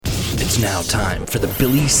It's now time for the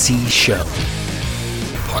Billy C. Show,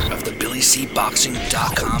 part of the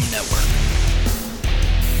BillyCBoxing.com network.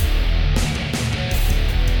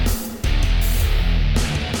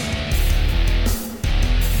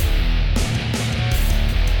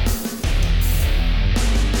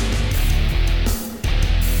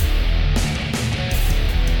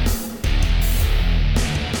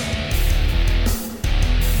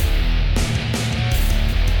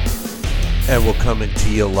 And we're coming to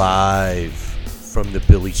you live from the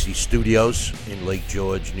Billy C. Studios in Lake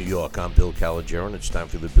George, New York. I'm Bill Calogero, and it's time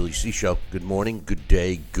for the Billy C. Show. Good morning, good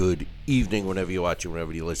day, good evening, whenever you're watching,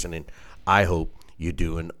 whenever you're listening. I hope you're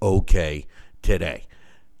doing okay today.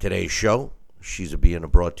 Today's show, she's being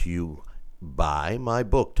brought to you by my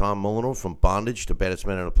book, Tom Molyneux, From Bondage to Baddest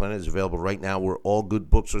Man on the Planet, is available right now where all good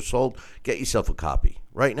books are sold. Get yourself a copy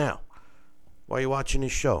right now while you're watching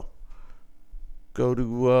this show. Go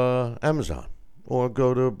to Amazon or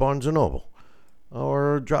go to Barnes & Noble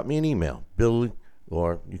or drop me an email, Billy,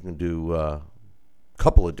 or you can do a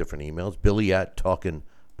couple of different emails, Billy at talkinboxing,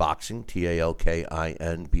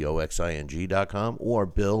 TalkinBoxing.com, or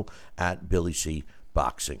Bill at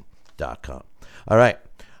BillyCBoxing.com. All right,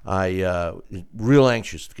 real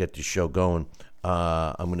anxious to get this show going.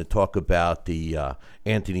 I'm going to talk about the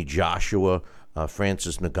Anthony Joshua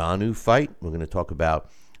Francis Ngannou fight. We're going to talk about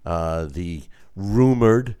the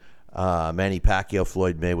rumored Manny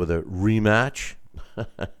Pacquiao-Floyd Mayweather rematch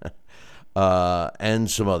and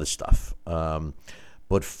some other stuff.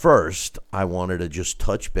 But first, I wanted to just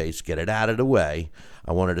touch base, get it out of the way.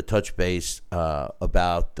 I wanted to touch base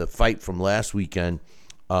about the fight from last weekend,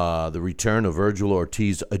 the return of Virgil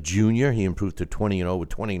Ortiz Jr. He improved to 20-0 with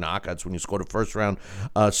 20 knockouts when he scored a first-round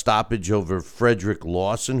stoppage over Frederick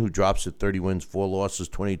Lawson, who drops at 30 wins, 4 losses,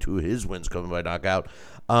 22 of his wins coming by knockout.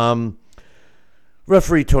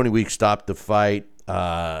 Referee Tony Weeks stopped the fight.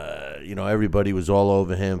 Everybody was all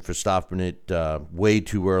over him for stopping it way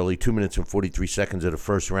too early, 2 minutes and 43 seconds of the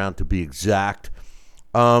first round to be exact.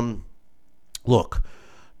 Look,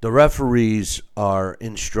 the referees are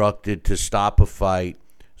instructed to stop a fight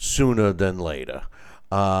sooner than later.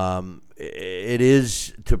 It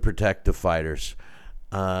is to protect the fighters.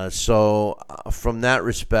 So from that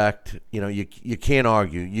respect, you can't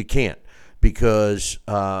argue. You can't. Because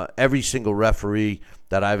every single referee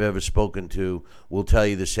that I've ever spoken to will tell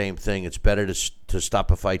you the same thing. It's better to stop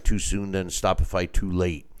a fight too soon than stop a fight too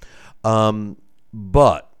late.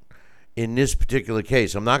 But in this particular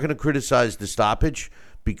case, I'm not going to criticize the stoppage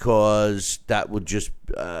because that would just,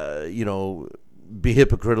 be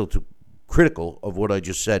critical of what I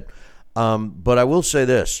just said. But I will say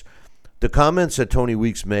this. The comments that Tony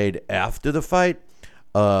Weeks made after the fight,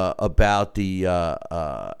 about the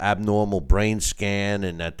abnormal brain scan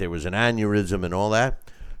and that there was an aneurysm and all that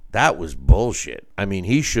was bullshit. I mean,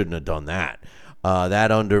 he shouldn't have done that.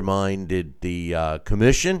 That undermined the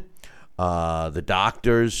commission, the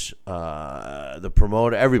doctors, the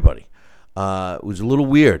promoter, everybody. It was a little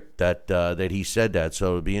weird that he said that, so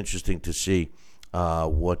it'll be interesting to see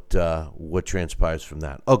what transpires from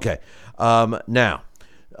that. Okay, now,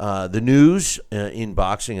 the news in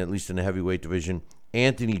boxing, at least in the heavyweight division,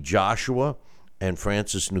 Anthony Joshua and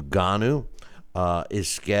Francis Ngannou is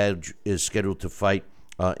scheduled to fight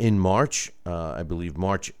in March. I believe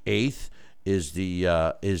March 8th is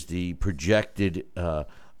the projected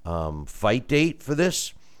fight date for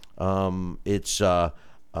this. It's a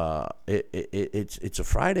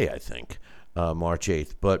Friday, I think, March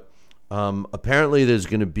 8th. But apparently there's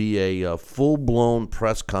going to be a full-blown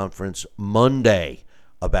press conference Monday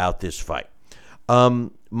about this fight.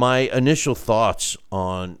 My initial thoughts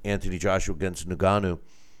on Anthony Joshua against Ngannou,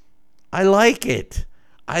 I like it.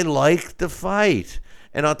 I like the fight.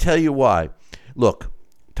 And I'll tell you why. Look,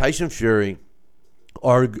 Tyson Fury,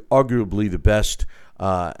 arguably the best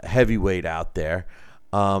heavyweight out there,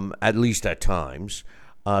 at least at times,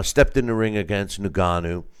 stepped in the ring against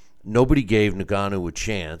Ngannou. Nobody gave Ngannou a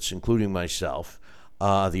chance, including myself,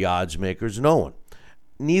 the odds makers, no one.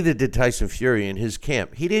 Neither did Tyson Fury in his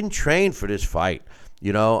camp. He didn't train for this fight.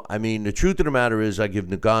 The truth of the matter is I give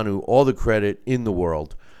Ngannou all the credit in the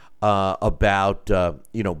world about,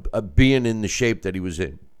 being in the shape that he was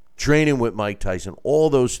in, training with Mike Tyson, all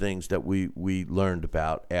those things that we learned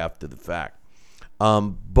about after the fact.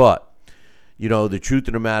 But the truth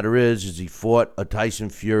of the matter is he fought a Tyson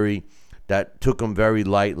Fury that took him very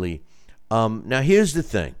lightly. Now, here's the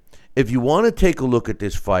thing. If you want to take a look at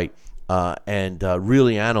this fight and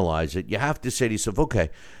really analyze it, you have to say to yourself, okay,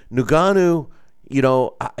 Ngannou,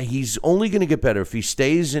 he's only going to get better if he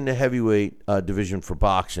stays in the heavyweight division for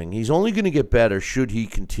boxing. He's only going to get better should he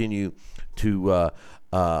continue to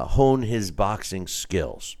hone his boxing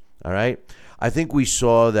skills. All right. I think we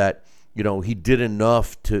saw that, he did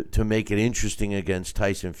enough to make it interesting against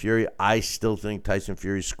Tyson Fury. I still think Tyson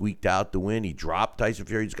Fury squeaked out the win. He dropped Tyson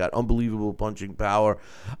Fury. He's got unbelievable punching power,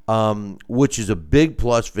 which is a big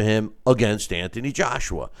plus for him against Anthony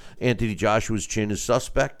Joshua. Anthony Joshua's chin is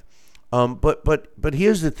suspect. But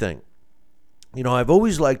here's the thing. I've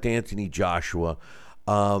always liked Anthony Joshua.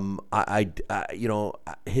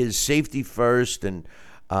 His safety first and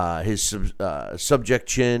his subject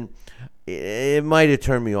chin, it might have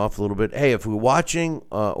turned me off a little bit. Hey, if we're watching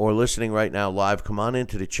or listening right now live, come on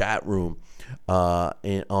into the chat room on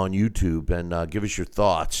YouTube and give us your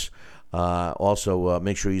thoughts. Also,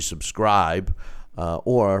 make sure you subscribe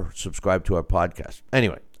or subscribe to our podcast.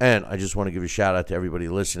 Anyway, and I just want to give a shout out to everybody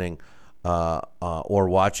listening or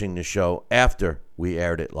watching the show after we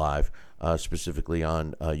aired it live, specifically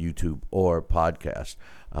on YouTube or podcast.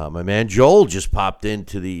 My man Joel just popped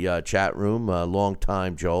into the chat room. Long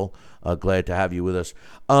time, Joel. Glad to have you with us.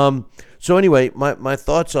 So anyway, my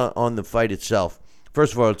thoughts on the fight itself.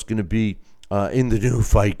 First of all, it's going to be in the new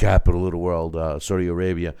fight capital of the world, Saudi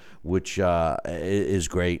Arabia, which is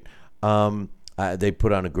great. They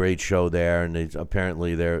put on a great show there, and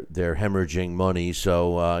apparently they're hemorrhaging money.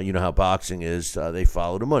 So you know how boxing is. They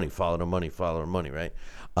follow the money, right?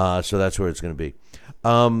 So that's where it's going to be.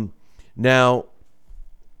 Now,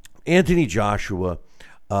 Anthony Joshua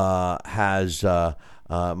has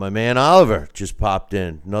my man Oliver just popped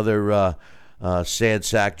in. Another sad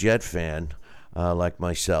sack Jet fan like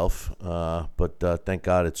myself. But thank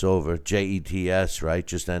God it's over. JETS, right?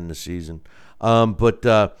 Just end the season. But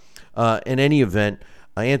in any event,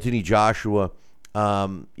 Anthony Joshua,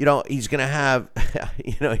 he's going to have,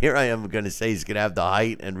 here I am going to say he's going to have the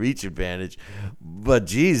height and reach advantage. But,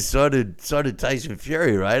 geez, so did Tyson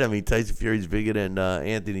Fury, right? I mean, Tyson Fury's bigger than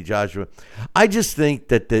Anthony Joshua. I just think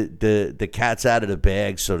that the cat's out of the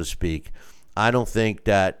bag, so to speak. I don't think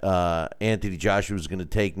that Anthony Joshua is going to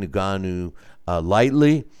take Ngannou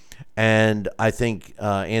lightly. And I think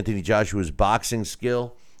Anthony Joshua's boxing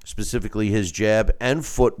skill, specifically his jab and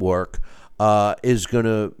footwork, is going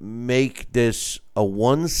to make this a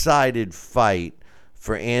one-sided fight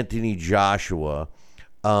for Anthony Joshua.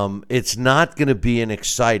 It's not going to be an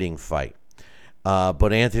exciting fight.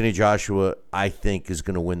 But Anthony Joshua, I think, is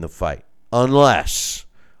going to win the fight. Unless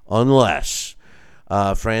Francis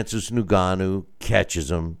Ngannou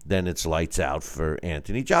catches him, then it's lights out for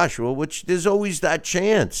Anthony Joshua, which there's always that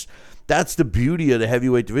chance. That's the beauty of the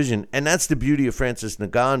heavyweight division, and that's the beauty of Francis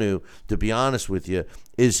Ngannou, to be honest with you,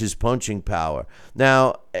 is his punching power.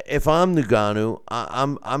 Now, if I'm Ngannou,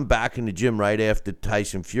 I'm back in the gym right after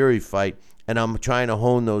Tyson Fury fight, and I'm trying to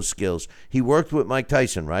hone those skills. He worked with Mike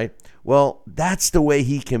Tyson, right? Well, that's the way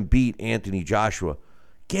he can beat Anthony Joshua.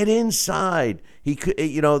 Get inside. He could,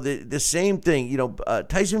 the same thing.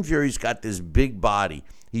 Tyson Fury's got this big body.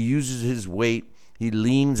 He uses his weight. He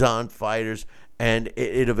leans on fighters, and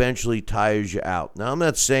it eventually tires you out. Now, I'm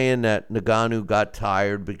not saying that Ngannou got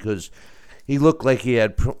tired because he looked like he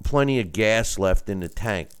had plenty of gas left in the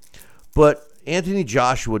tank. But Anthony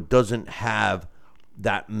Joshua doesn't have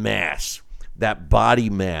that mass, that body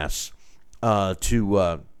mass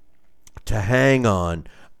to hang on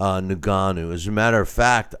Ngannou. As a matter of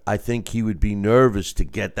fact, I think he would be nervous to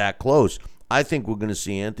get that close. I think we're going to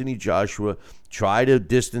see Anthony Joshua try to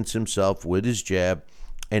distance himself with his jab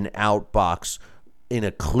and outbox in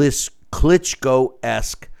a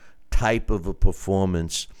Klitschko-esque type of a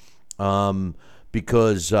performance,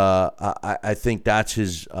 because I think that's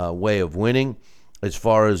his way of winning. As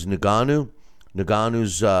far as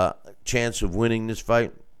Ngannou's chance of winning this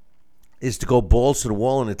fight is to go balls to the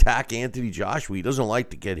wall and attack Anthony Joshua. He doesn't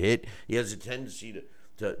like to get hit. He has a tendency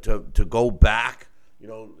to go back,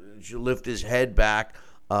 to lift his head back.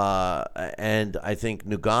 And I think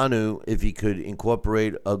Ngannou, if he could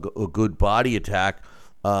incorporate a good body attack,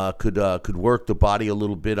 could work the body a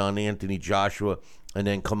little bit on Anthony Joshua, and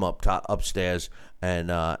then come upstairs and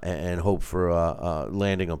hope for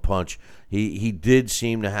landing a punch. He did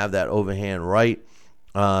seem to have that overhand right,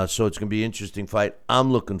 so it's going to be an interesting fight.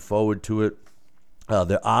 I'm looking forward to it.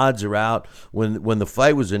 The odds are out. When the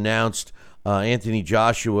fight was announced, Anthony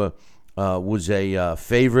Joshua was a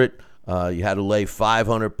favorite. You had to lay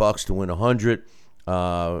 $500 to win 100.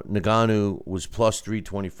 Ngannou was plus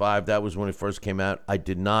 325. That was when it first came out. I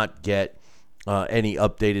did not get any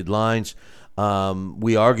updated lines.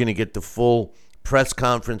 We are going to get the full press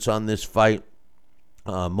conference on this fight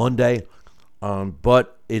Monday,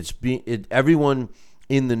 but everyone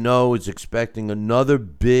in the know is expecting another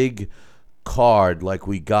big card like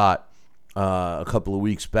we got a couple of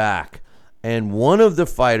weeks back. And one of the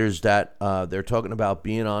fighters that they're talking about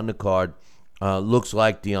being on the card looks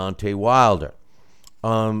like Deontay Wilder.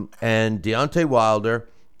 And Deontay Wilder,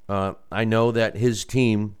 I know that his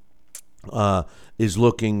team is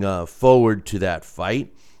looking forward to that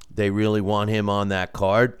fight. They really want him on that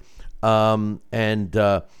card. And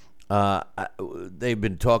they've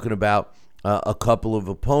been talking about a couple of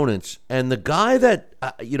opponents. And the guy that,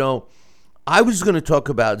 I was going to talk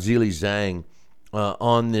about Zhilei Zhang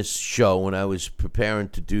on this show when I was preparing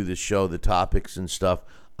to do the show, the topics and stuff,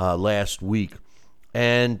 last week.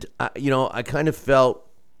 And, I kind of felt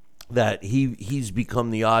that he's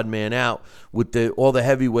become the odd man out with all the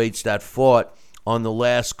heavyweights that fought on the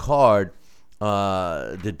last card,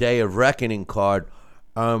 the Day of Reckoning card.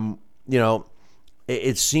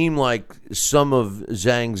 It seemed like some of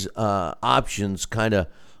Zhang's options kind of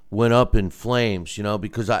went up in flames,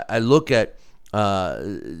 because I look at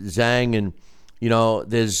Zhang and,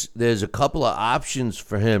 there's a couple of options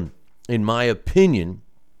for him, in my opinion.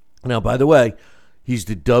 Now, by the way, he's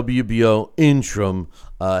the WBO interim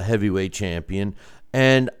heavyweight champion,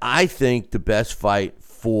 and I think the best fight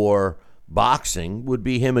for boxing would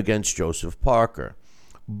be him against Joseph Parker.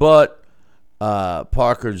 But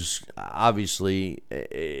Parker's obviously,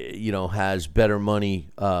 has better money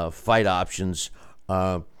fight options,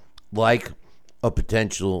 like a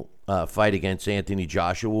potential fight against Anthony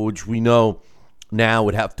Joshua, which we know now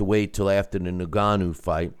would have to wait till after the Ngannou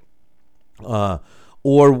fight,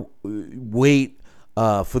 or wait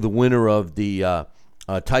for the winner of the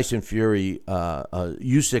Tyson Fury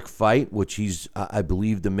Usyk fight, which he's, I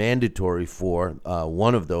believe, the mandatory for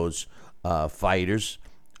one of those fighters.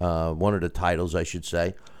 One of the titles, I should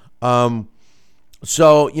say.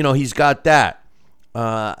 So, he's got that.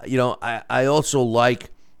 I also like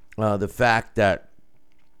the fact that,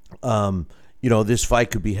 this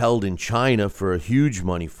fight could be held in China for a huge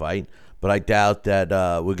money fight, but I doubt that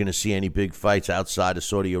we're going to see any big fights outside of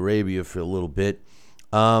Saudi Arabia for a little bit.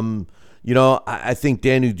 I think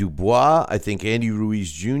Danny Dubois, I think Andy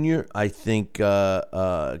Ruiz Jr., I think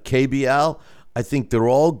KBL, I think they're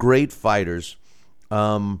all great fighters.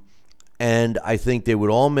 And I think they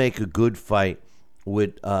would all make a good fight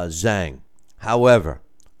with Zhang. However,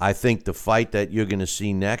 I think the fight that you're going to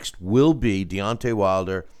see next will be Deontay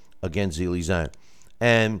Wilder against Zhilei Zhang.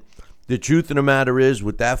 And the truth of the matter is,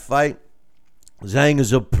 with that fight, Zhang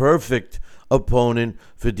is a perfect opponent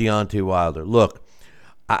for Deontay Wilder. Look,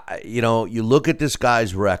 you look at this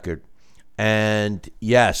guy's record, and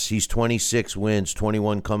yes, he's 26 wins,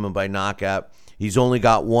 21 coming by knockout. He's only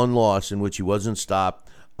got one loss in which he wasn't stopped.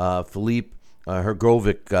 Filip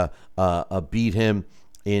Hrgovic beat him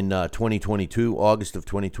in 2022, August of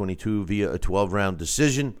 2022, via a 12-round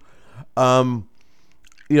decision.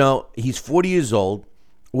 He's 40 years old,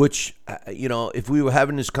 which, if we were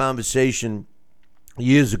having this conversation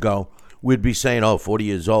years ago, we'd be saying, 40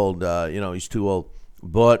 years old, he's too old.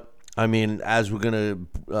 But, as we're going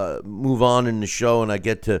to move on in the show and I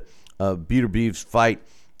get to Beater Beef's fight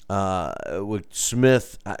with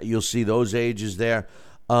Smith, you'll see those ages there.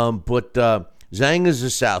 But Zhang is a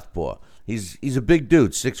southpaw. He's a big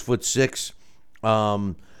dude,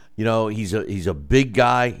 6'6". He's a big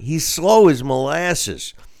guy. He's slow as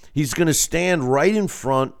molasses. He's going to stand right in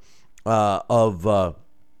front of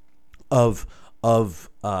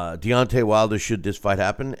Deontay Wilder should this fight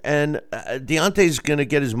happen, and Deontay's going to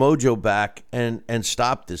get his mojo back and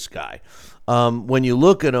stop this guy. When you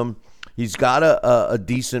look at him, he's got a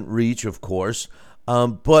decent reach, of course,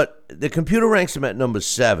 but the computer ranks him at number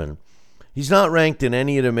 7. He's not ranked in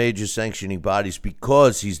any of the major sanctioning bodies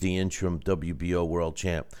because he's the interim WBO world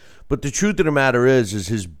champ. But the truth of the matter is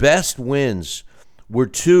his best wins were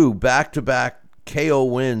 2 back-to-back KO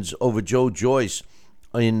wins over Joe Joyce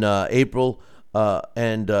in April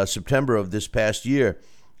and September of this past year.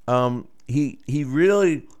 He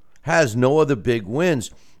really has no other big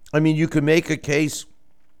wins. You could make a case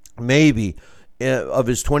maybe of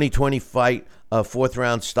his 2020 fight, fourth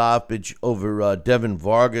round stoppage over Devin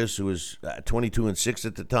Vargas, who was 22-6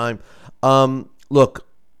 at the time. Look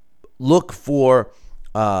for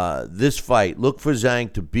this fight. Look for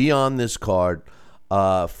Zhang to be on this card,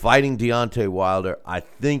 fighting Deontay Wilder. I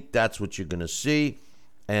think that's what you're going to see,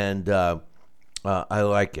 and I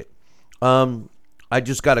like it. I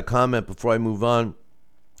just got a comment before I move on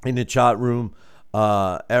in the chat room.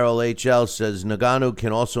 Errol HL says Ngannou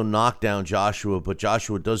can also knock down Joshua, but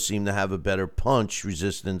Joshua does seem to have a better punch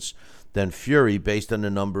resistance than Fury based on the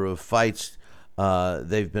number of fights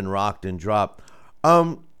they've been rocked and dropped.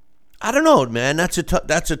 I don't know, man. That's a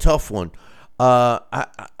tough one.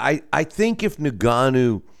 I think if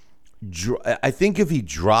Ngannou, if he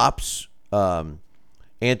drops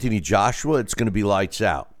Anthony Joshua, it's going to be lights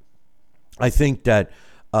out. I think that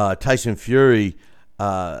Tyson Fury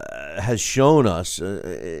has shown us,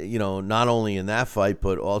 not only in that fight,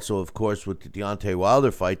 but also, of course, with the Deontay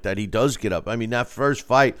Wilder fight, that he does get up. I mean, that first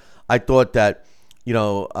fight, I thought that,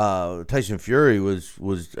 Tyson Fury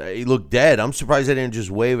he looked dead. I'm surprised they didn't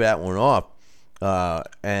just wave that one off.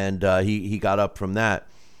 And he got up from that.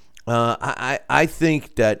 I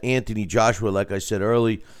think that Anthony Joshua, like I said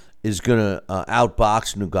early, is going to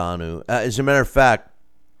outbox Ngannou. As a matter of fact,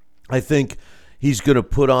 I think he's going to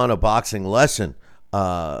put on a boxing lesson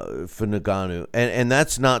for Ngannou. And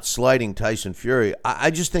that's not slighting Tyson Fury.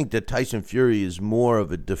 I just think that Tyson Fury is more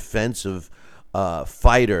of a defensive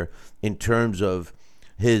fighter in terms of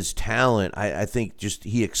his talent. I think just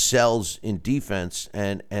he excels in defense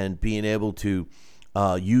and being able to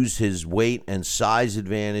use his weight and size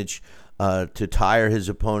advantage to tire his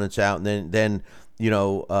opponents out. And then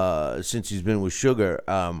since he's been with Sugar,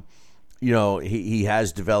 he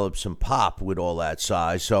has developed some pop with all that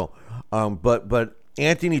size. So, but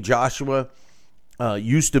Anthony Joshua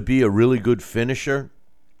used to be a really good finisher.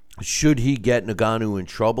 Should he get Ngannou in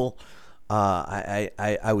trouble,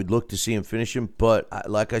 I would look to see him finish him. But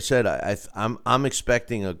like I said, I'm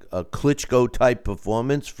expecting a Klitschko type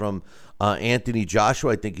performance from Anthony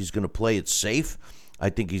Joshua. I think he's going to play it safe. I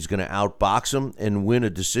think he's going to outbox him and win a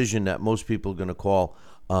decision that most people are going to call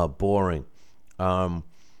boring.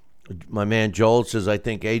 My man Joel says, I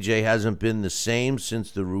think AJ hasn't been the same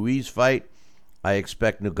since the Ruiz fight. I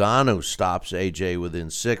expect Ngannou stops AJ within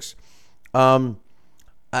 6.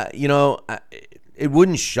 It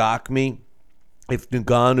wouldn't shock me if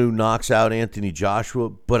Ngannou knocks out Anthony Joshua,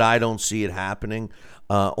 but I don't see it happening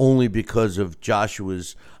only because of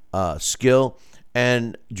Joshua's skill.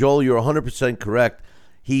 And Joel, you're 100% correct.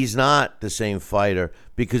 He's not the same fighter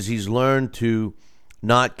because he's learned to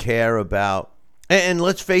not care about. And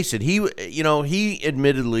let's face it, he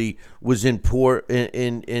admittedly was in probably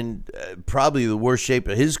the worst shape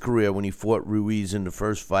of his career when he fought Ruiz in the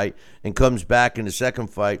first fight, and comes back in the second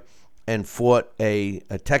fight and fought a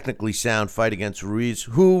technically sound fight against Ruiz,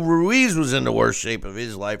 who Ruiz was in the worst shape of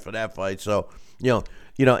his life for that fight. So,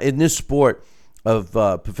 in this sport of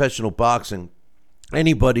professional boxing,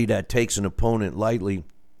 anybody that takes an opponent lightly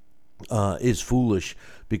is foolish,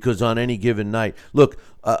 because on any given night, look,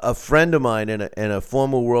 a friend of mine and a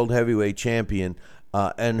former world heavyweight champion,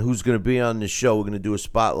 and who's going to be on this show, we're going to do a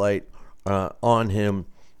spotlight on him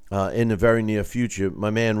in the very near future, my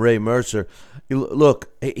man Ray Mercer. Look,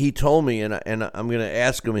 he told me, and I'm going to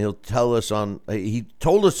ask him, he'll tell us he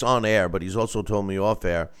told us on air, but he's also told me off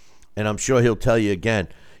air, and I'm sure he'll tell you again.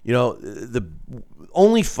 The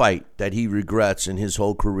only fight that he regrets in his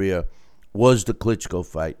whole career was the Klitschko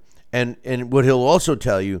fight. And what he'll also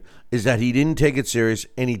tell you is that he didn't take it serious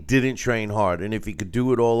and he didn't train hard. And if he could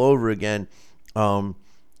do it all over again,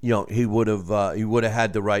 he would have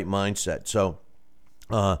had the right mindset. So,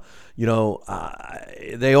 they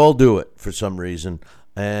all do it for some reason.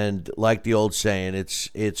 And like the old saying,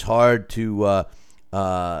 it's hard to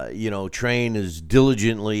train as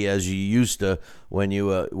diligently as you used to when you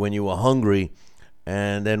were hungry.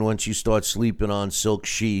 And then once you start sleeping on silk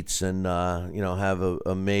sheets and, have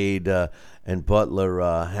a maid and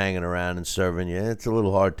butler hanging around and serving you, it's a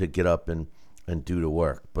little hard to get up and do the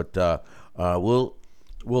work. But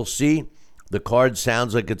we'll see. The card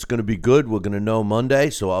sounds like it's going to be good. We're going to know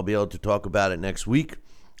Monday, so I'll be able to talk about it next week.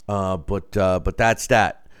 But that's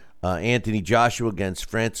that. Anthony Joshua against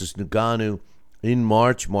Francis Ngannou in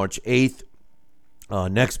March 8th.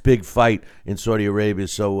 Next big fight in Saudi Arabia,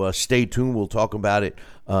 so stay tuned. We'll talk about it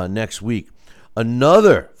next week.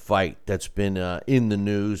 Another fight that's been in the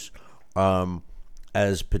news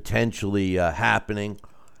as potentially happening,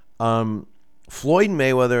 Floyd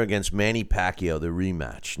Mayweather against Manny Pacquiao, the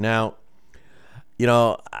rematch. Now,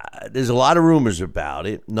 there's a lot of rumors about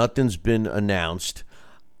it. Nothing's been announced.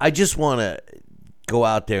 I just want to go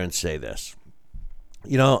out there and say this.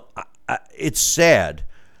 It's sad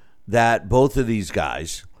that both of these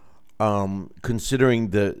guys,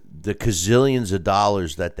 considering the gazillions of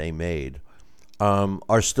dollars that they made,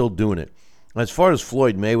 are still doing it. As far as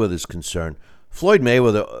Floyd Mayweather is concerned, Floyd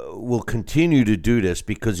Mayweather will continue to do this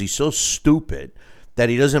because he's so stupid that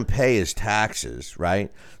he doesn't pay his taxes, right?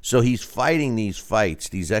 So he's fighting these fights,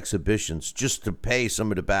 these exhibitions, just to pay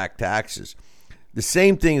some of the back taxes. The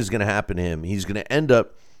same thing is going to happen to him. He's going to end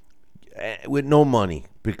up with no money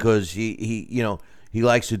because he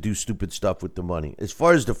likes to do stupid stuff with the money. As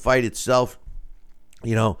far as the fight itself,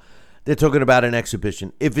 they're talking about an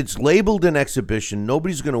exhibition. If it's labeled an exhibition,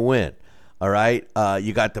 nobody's going to win, all right?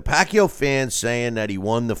 You got the Pacquiao fans saying that he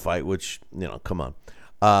won the fight, which, come on.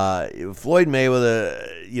 Floyd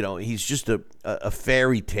Mayweather, he's just a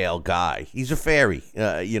fairy tale guy. He's a fairy,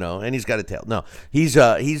 and he's got a tail. No, he's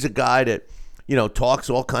a guy that, talks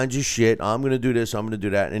all kinds of shit. I'm going to do this, I'm going to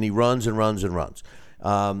do that, and he runs and runs and runs.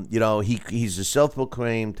 He's a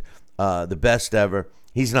self-proclaimed the best ever.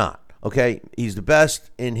 He's not, okay? He's the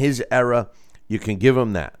best in his era. You can give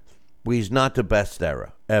him that. But he's not the best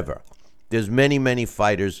era, ever. There's many, many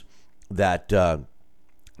fighters that got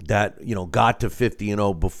to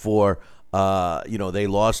 50-0 before they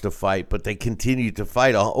lost a fight, but they continued to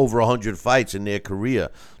fight over 100 fights in their career.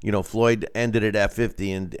 Floyd ended it at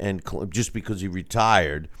 50, and just because he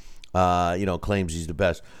retired, claims he's the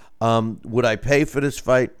best. Would I pay for this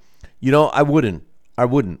fight? I wouldn't,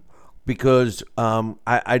 because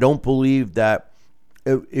I don't believe that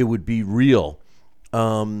it would be real.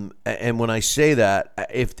 And when I say that,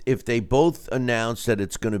 if they both announce that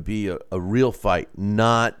it's going to be a real fight,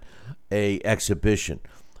 not a exhibition,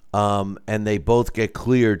 and they both get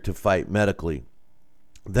cleared to fight medically,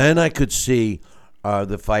 then I could see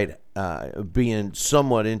the fight being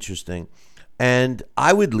somewhat interesting. And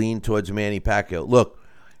I would lean towards Manny Pacquiao. Look,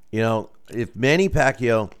 if Manny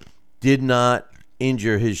Pacquiao did not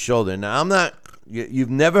injure his shoulder, now you've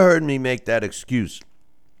never heard me make that excuse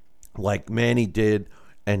like Manny did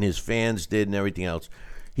and his fans did and everything else.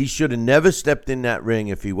 He should have never stepped in that ring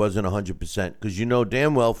if he wasn't 100%, because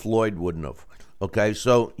damn well Floyd wouldn't have. Okay,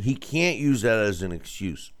 so he can't use that as an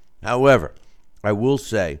excuse. However, I will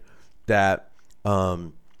say that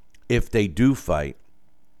if they do fight,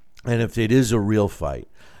 and if it is a real fight,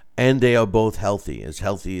 and they are both healthy as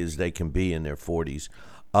they can be in their 40s,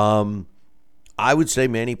 I would say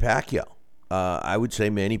Manny Pacquiao. I would say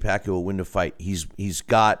Manny Pacquiao will win the fight. He's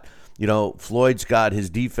got, Floyd's got his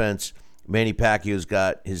defense. Manny Pacquiao's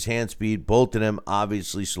got his hand speed. Both of them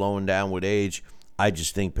obviously slowing down with age. I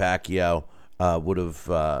just think Pacquiao would have.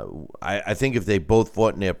 I think if they both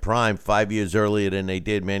fought in their prime 5 years earlier than they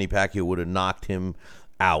did, Manny Pacquiao would have knocked him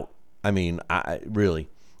out. I mean, really.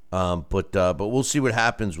 But we'll see what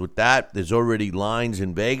happens with that. There's already lines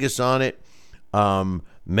in Vegas on it.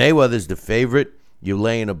 Mayweather's the favorite. You're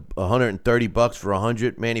laying $130 for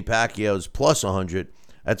 100. Manny Pacquiao's plus 100.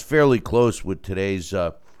 That's fairly close with today's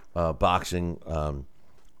boxing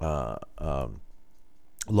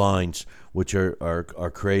lines, which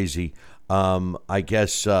are crazy. I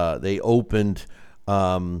guess they opened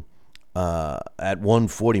at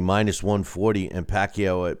 140, minus 140, and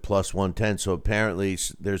Pacquiao at plus 110. So apparently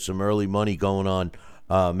there's some early money going on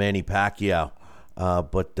Manny Pacquiao.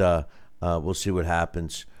 But we'll see what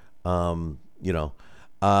happens.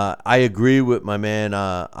 I agree with my man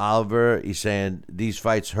Oliver. He's saying these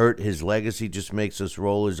fights hurt his legacy, just makes us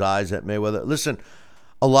roll his eyes at Mayweather. Listen,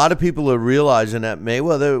 a lot of people are realizing that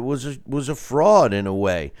Mayweather was a fraud in a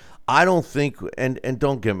way. I don't think, and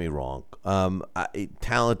don't get me wrong,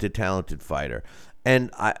 talented fighter.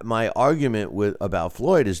 And my argument about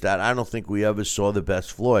Floyd is that I don't think we ever saw the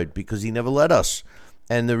best Floyd, because he never let us.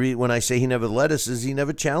 And when I say he never let us, is he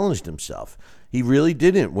never challenged himself. He really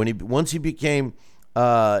didn't. Once he became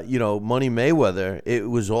Money Mayweather, it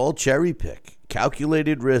was all cherry pick,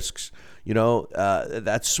 calculated risks.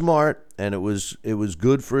 That's smart, and it was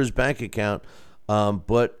good for his bank account.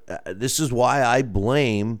 But this is why I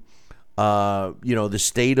blame the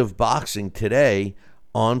state of boxing today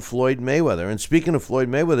on Floyd Mayweather. And speaking of Floyd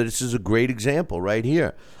Mayweather, this is a great example right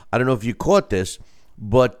here. I don't know if you caught this,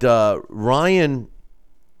 but Ryan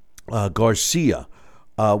Garcia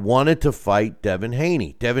wanted to fight Devin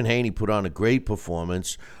Haney. Devin Haney put on a great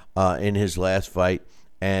performance in his last fight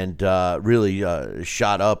and really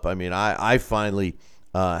shot up. I mean, I finally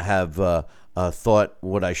have thought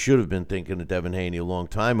what I should have been thinking of Devin Haney a long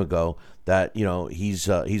time ago, that he's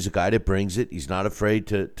a guy that brings it. He's not afraid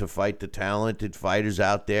to fight the talented fighters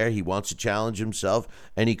out there. He wants to challenge himself,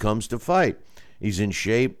 and he comes to fight. He's in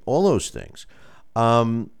shape, all those things.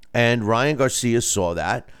 And Ryan Garcia saw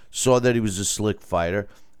that he was a slick fighter,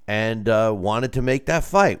 and wanted to make that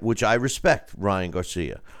fight, which I respect Ryan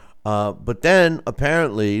Garcia. But then,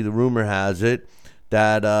 apparently, the rumor has it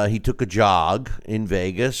that he took a jog in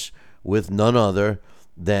Vegas with none other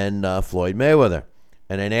than Floyd Mayweather.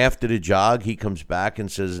 And then after the jog, he comes back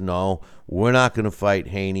and says, no, we're not going to fight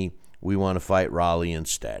Haney. We want to fight Raleigh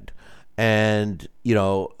instead. And,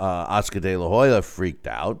 Oscar De La Hoya freaked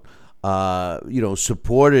out.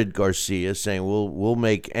 Supported Garcia, saying we'll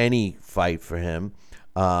make any fight for him,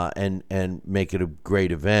 and make it a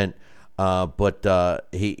great event. But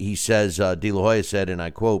he says, De La Hoya said, and I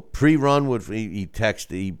quote, pre-run with, he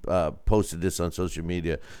posted this on social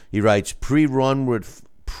media. He writes, pre-run with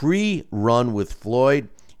Floyd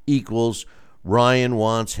equals Ryan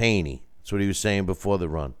wants Haney. That's That's what he was saying before the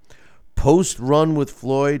run. Post-run with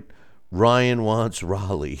Floyd, Ryan wants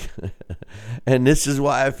Raleigh. And this is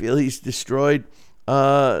why I feel he's destroyed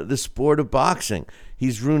the sport of boxing.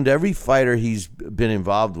 He's ruined every fighter he's been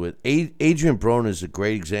involved with. Adrian Broner is a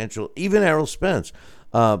great example. Even Errol Spence,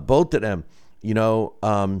 both of them,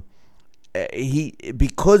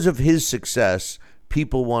 because of his success,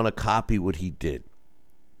 people want to copy what he did.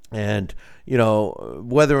 And,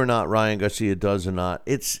 whether or not Ryan Garcia does or not,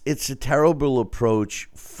 it's a terrible approach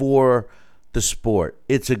for the sport.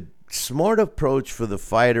 It's a smart approach for the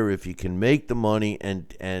fighter if you can make the money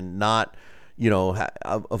and not,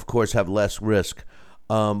 of course, have less risk.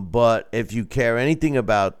 But if you care anything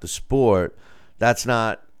about the sport, that's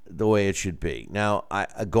not the way it should be. Now,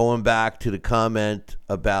 going back to the comment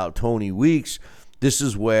about Tony Weeks, this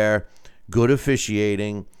is where good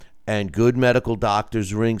officiating and good medical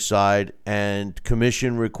doctors ringside and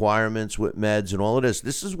commission requirements with meds and all of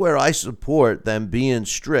this is where I support them being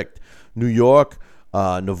strict. New York,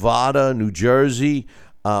 Nevada, New Jersey,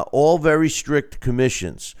 all very strict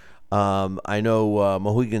commissions. I know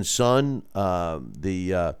Mohegan Sun,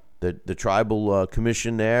 the tribal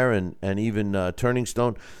commission there, and even Turning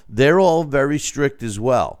Stone, they're all very strict as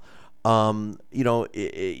well.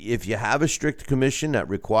 If you have a strict commission that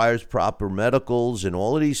requires proper medicals and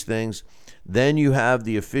all of these things, then you have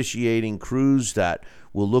the officiating crews that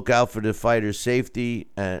will look out for the fighter's safety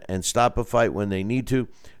and stop a fight when they need to.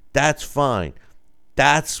 That's fine.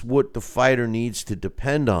 That's what the fighter needs to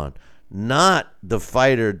depend on, not the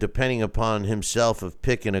fighter depending upon himself of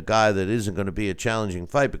picking a guy that isn't going to be a challenging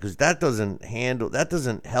fight, because that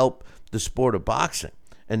doesn't help the sport of boxing.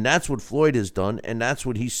 And that's what Floyd has done, and that's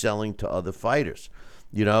what he's selling to other fighters,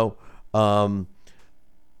 And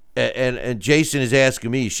Jason is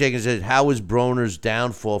asking me, shaking his head, how is Broner's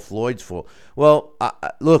downfall Floyd's fault? Well,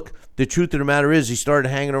 look, the truth of the matter is he started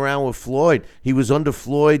hanging around with Floyd. He was under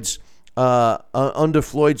Floyd's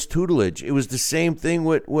tutelage. It was the same thing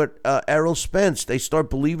with Errol Spence. They start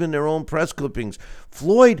believing their own press clippings.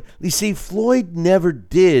 Floyd never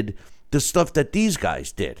did the stuff that these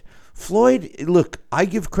guys did. Floyd, look, I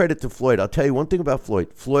give credit to Floyd. I'll tell you one thing about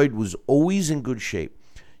Floyd. Floyd was always in good shape.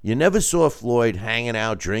 You never saw Floyd hanging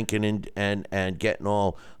out, drinking, and getting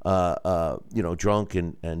all, drunk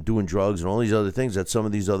and doing drugs and all these other things that some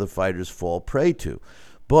of these other fighters fall prey to.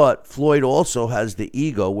 But Floyd also has the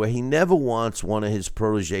ego where he never wants one of his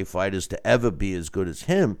protege fighters to ever be as good as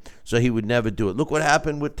him, so he would never do it. Look what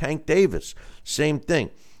happened with Tank Davis. Same thing,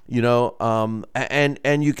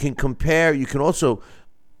 and you can compare. You can also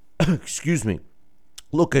excuse me,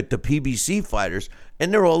 look at the PBC fighters,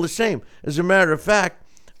 and they're all the same. As a matter of fact,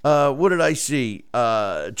 what did I see?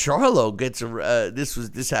 Charlo gets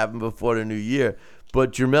this happened before the new year,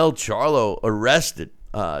 but Jermell Charlo arrested,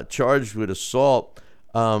 charged with assault.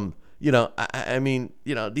 These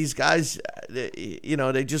guys,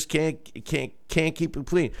 they just can't keep it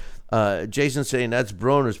clean. Jason saying that's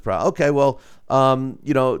Broner's problem. Okay, well,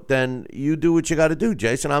 then you do what you got to do,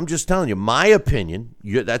 Jason. I'm just telling you, my opinion,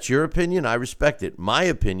 that's your opinion, I respect it. My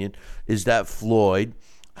opinion is that Floyd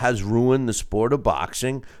has ruined the sport of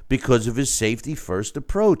boxing because of his safety first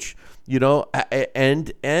approach,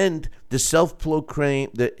 and his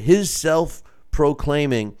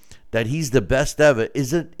self-proclaiming that he's the best ever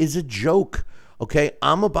is a joke. Okay,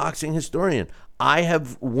 I'm a boxing historian. I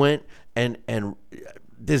have went and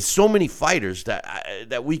there's so many fighters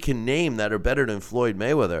that we can name that are better than Floyd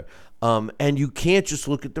Mayweather. And you can't just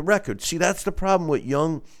look at the record. See, that's the problem with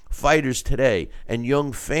young fighters today and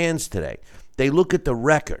young fans today. They look at the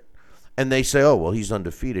record and they say, oh, well, he's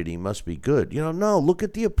undefeated. He must be good. No, look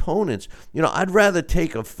at the opponents. I'd rather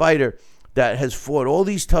take a fighter that has fought all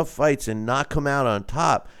these tough fights and not come out on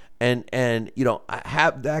top and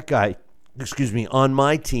have that guy, on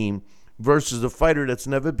my team versus a fighter that's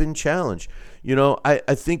never been challenged.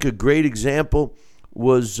 I think a great example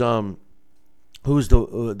was who's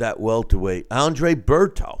that welterweight? Andre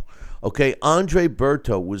Berto. Okay, Andre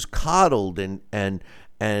Berto was coddled and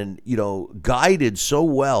guided so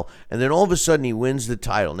well, and then all of a sudden he wins the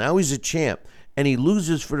title. Now he's a champ, and he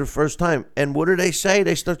loses for the first time. And what do they say?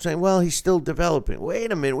 They start saying, well, he's still developing. Wait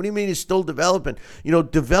a minute. What do you mean he's still developing?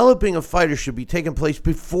 Developing a fighter should be taking place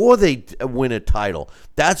before they win a title.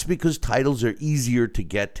 That's because titles are easier to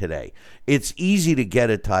get today. It's easy to get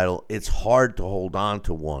a title. It's hard to hold on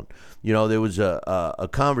to one. There was a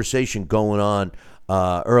conversation going on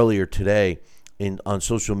earlier today on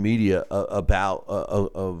social media about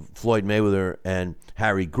Floyd Mayweather and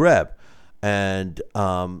Harry Greb. And,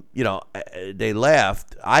 they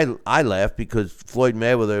laughed. I laughed because Floyd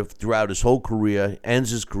Mayweather, throughout his whole career, ends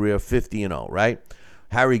his career 50-0, right?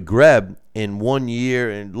 Harry Greb in 1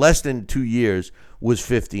 year, in less than 2 years, was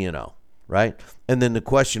 50-0, right? And then the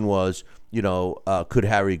question was, could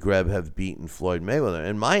Harry Greb have beaten Floyd Mayweather?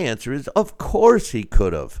 And my answer is, of course he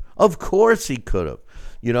could have. Of course he could have.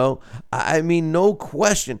 I mean, no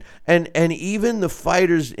question. And even the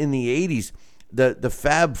fighters in the 80s, the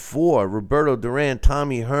Fab Four, Roberto Duran,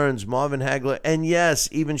 Tommy Hearns, Marvin Hagler, and yes,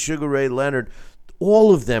 even Sugar Ray Leonard,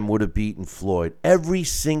 all of them would have beaten Floyd. Every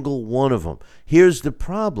single one of them. Here's the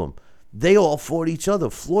problem. They all fought each other.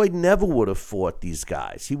 Floyd never would have fought these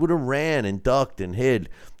guys. He would have ran and ducked and hid,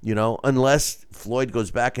 unless Floyd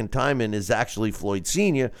goes back in time and is actually Floyd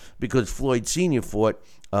Sr., because Floyd Sr. fought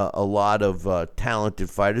a lot of talented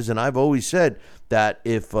fighters. And I've always said that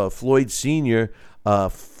if Floyd Sr.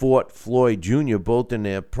 Fought Floyd Jr. both in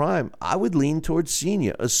their prime, I would lean towards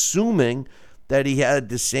Sr., assuming that he had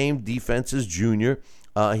the same defense as Jr.,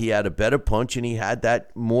 he had a better punch, and he had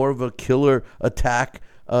that more of a killer attack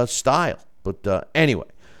style. But anyway,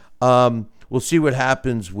 we'll see what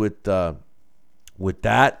happens with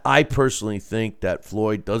that. I personally think that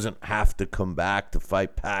Floyd doesn't have to come back to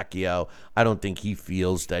fight Pacquiao. I don't think he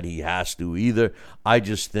feels that he has to either. I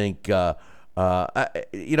just think,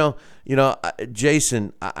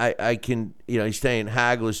 Jason, I can, he's saying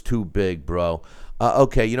Hagler's too big, bro.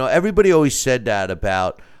 Okay, everybody always said that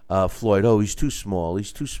about Floyd. Oh, he's too small.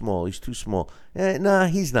 He's too small. He's too small. Nah,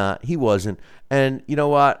 he's not. He wasn't. And you know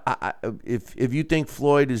what? If you think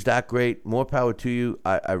Floyd is that great, more power to you.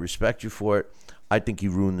 I respect you for it. I think he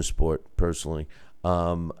ruined the sport, personally.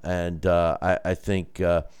 I think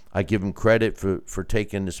I give him credit for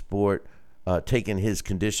taking the sport, taking his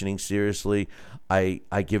conditioning seriously. I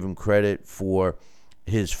give him credit for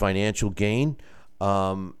his financial gain.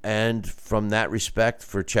 And from that respect,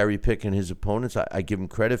 for cherry picking his opponents, I give him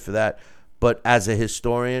credit for that. But as a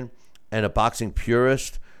historian and a boxing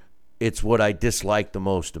purist, it's what I dislike the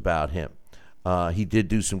most about him. He did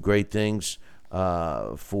do some great things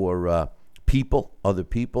for other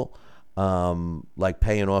people, like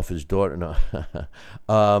paying off his daughter. No.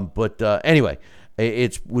 Anyway,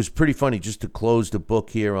 it was pretty funny, just to close the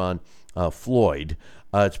book here on Floyd.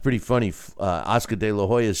 It's pretty funny. Oscar De La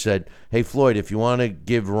Hoya said, "Hey Floyd, if you want to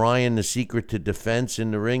give Ryan the secret to defense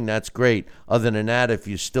in the ring, that's great. Other than that, if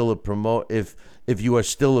you are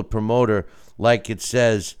still a promoter, like it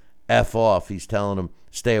says, F off." He's telling him,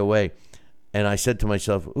 stay away. And I said to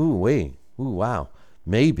myself, wow,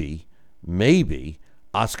 maybe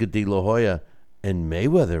Oscar De La Hoya and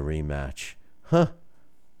Mayweather rematch, huh?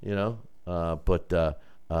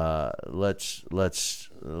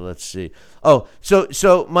 Let's see. Oh,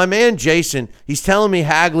 so my man Jason, he's telling me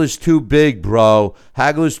Hagler's too big, bro.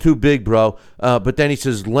 Hagler's too big, bro. But then he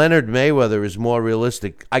says Leonard Mayweather is more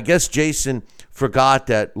realistic. I guess Jason forgot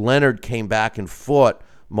that Leonard came back and fought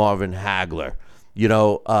Marvin Hagler.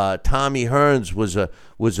 Tommy Hearns was a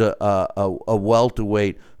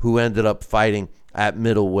welterweight who ended up fighting at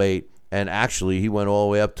middleweight. And actually, he went all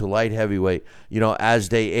the way up to light heavyweight, as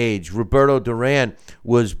they age. Roberto Duran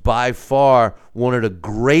was by far one of the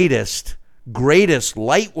greatest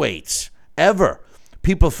lightweights ever.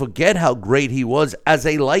 People forget how great he was as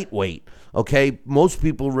a lightweight, okay? Most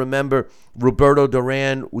people remember Roberto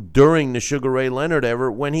Duran during the Sugar Ray Leonard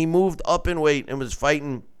era when he moved up in weight and was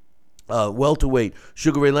fighting welterweight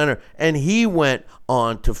Sugar Ray Leonard. And he went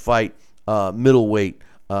on to fight middleweight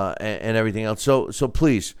and everything else. So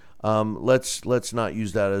please... let's not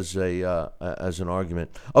use that as an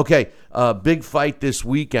argument. Okay, big fight this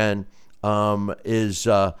weekend is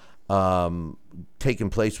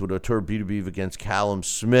taking place with Artur Beterbiev against Callum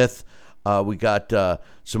Smith. We got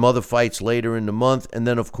some other fights later in the month, and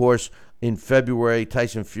then of course in February,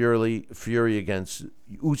 Tyson Fury against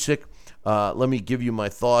Usyk. Let me give you my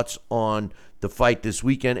thoughts on the fight this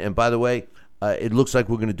weekend. And by the way, it looks like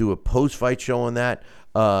we're going to do a post-fight show on that.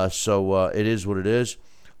 So it is what it is.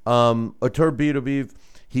 Artur Beterbiev,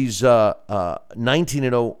 he's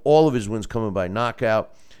 19-0. All of his wins coming by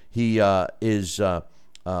knockout. He's 38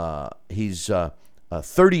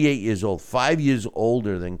 years old, 5 years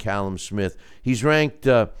older than Callum Smith. He's ranked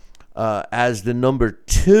as the number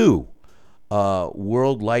 2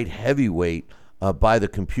 world light heavyweight by the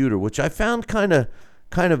computer, which I found kind of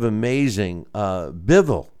amazing.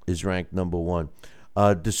 Bivol is ranked number 1,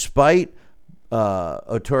 despite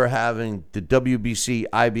Artur having the WBC,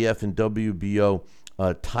 IBF, and WBO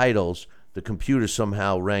titles. The computer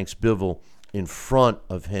somehow ranks Bivol in front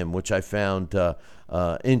of him, which I found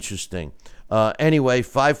interesting. Anyway,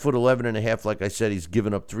 5'11.5", like I said, he's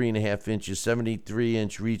given up 3.5 inches,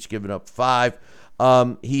 73-inch reach, given up 5.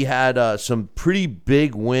 He had some pretty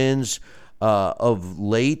big wins of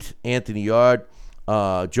late. Anthony Yard,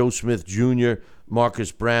 Joe Smith Jr.,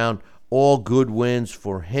 Marcus Brown. all good wins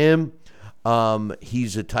for him.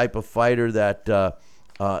 He's a type of fighter that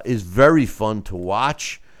is very fun to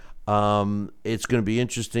watch. It's going to be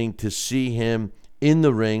interesting to see him in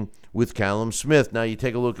the ring with Callum Smith. Now, you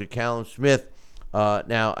take a look at Callum Smith.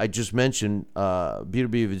 Now, I just mentioned Peter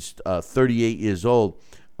Beav is 38 years old.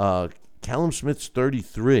 Callum Smith's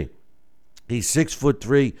 33. He's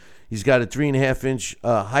 6'3". He's got a 3.5-inch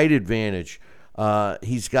height advantage.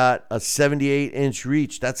 He's got a 78-inch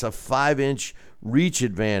reach. That's a 5-inch reach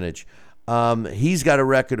advantage. He's got a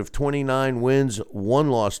record of 29 wins, 1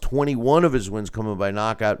 loss, 21 of his wins coming by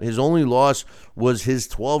knockout. His only loss was his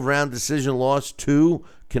 12-round decision loss to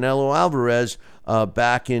Canelo Alvarez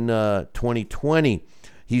back in 2020.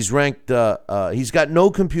 He's ranked, he's got no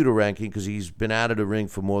computer ranking because he's been out of the ring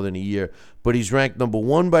for more than a year, but he's ranked number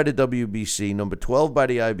 1 by the WBC, number 12 by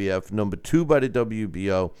the IBF, number 2 by the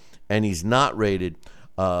WBO, and he's not rated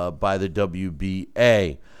by the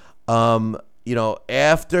WBA.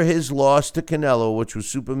 After his loss to Canelo, which was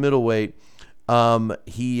super middleweight,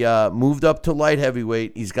 he moved up to light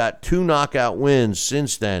heavyweight. He's got 2 knockout wins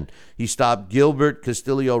since then. He stopped Gilbert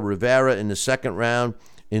Castillo Rivera in the second round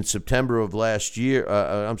in September of last year.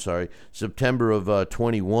 September of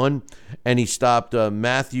 21. And he stopped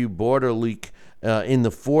Matthew Borderleek in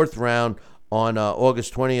the fourth round on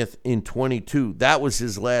August 20th in 22. That was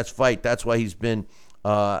his last fight. That's why he's been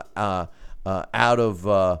out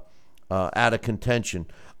of contention.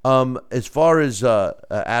 As far as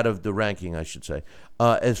out of the ranking, I should say.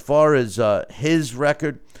 As far as his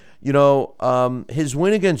record, his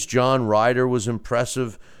win against John Ryder was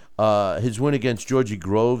impressive. His win against Georgie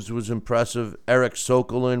Groves was impressive. Eric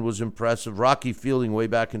Sokolin was impressive. Rocky Fielding way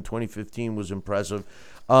back in 2015 was impressive.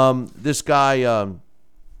 This guy,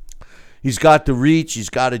 he's got the reach. He's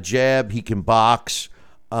got a jab. He can box.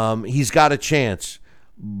 He's got a chance.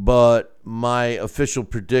 But my official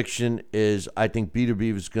prediction is I think Peter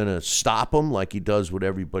Beav is going to stop him like he does with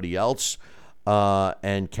everybody else.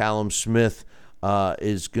 And Callum Smith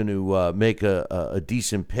is going to make a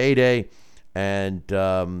decent payday. And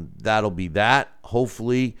that'll be that.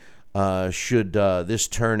 Hopefully, should this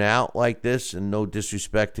turn out like this, and no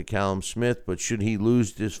disrespect to Callum Smith, but should he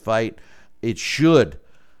lose this fight, it should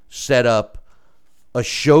set up a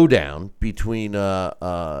showdown between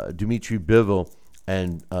Dmitry Bivol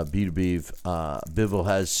and Peter Beav. Bivol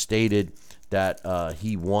has stated that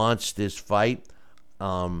he wants this fight,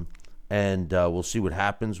 and we'll see what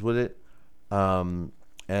happens with it.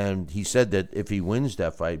 And he said that if he wins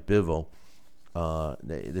that fight, Bivol,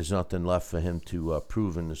 there's nothing left for him to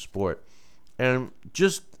prove in the sport. And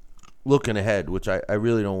just looking ahead, which I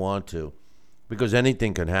really don't want to, because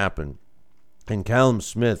anything can happen. And Callum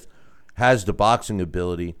Smith has the boxing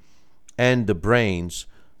ability and the brains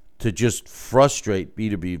to just frustrate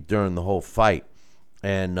Peter Beav during the whole fight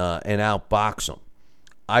and outbox him.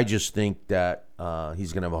 I just think that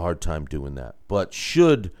he's going to have a hard time doing that. But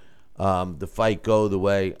should the fight go the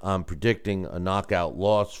way I'm predicting, a knockout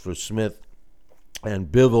loss for Smith,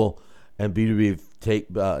 and Bivol and Peter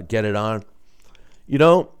Beav get it on,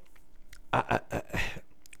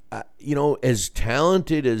 as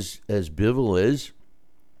talented as Bivol is,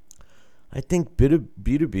 I think Peter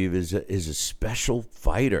Beav is a special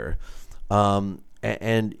fighter, and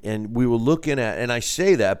we were looking at, and I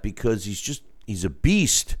say that because he's a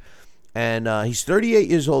beast, and he's 38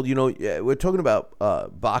 years old. We're talking about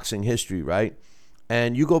boxing history, right?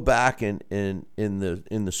 And you go back in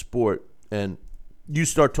the sport, and you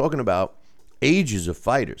start talking about ages of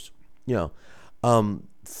fighters.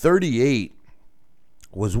 38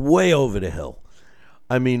 was way over the hill.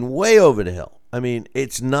 I mean, way over the hill. I mean,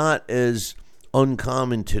 it's not as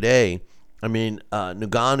uncommon today. I mean,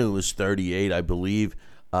 Ngannou is 38, I believe.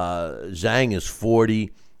 Zhang is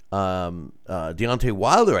 40. Deontay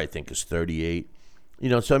Wilder, I think, is 38.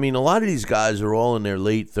 So I mean, a lot of these guys are all in their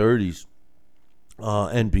late 30s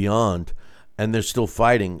and beyond, and they're still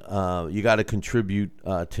fighting. You got to contribute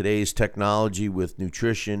today's technology with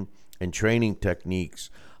nutrition and training techniques.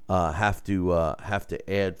 Have to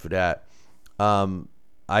add for that.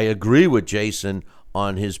 I agree with Jason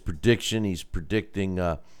on his prediction. He's predicting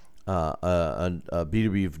a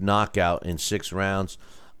Beav knockout in 6 rounds.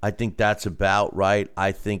 I think that's about right.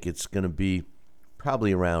 I think it's going to be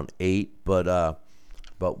probably around 8, but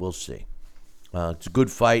we'll see. It's a good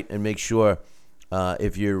fight, and make sure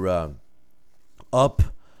if you're up.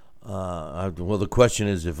 Well, the question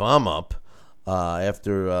is if I'm up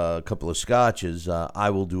after a couple of scotches, I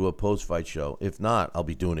will do a post-fight show. If not, I'll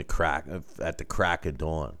be doing it at the crack of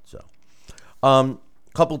dawn. So,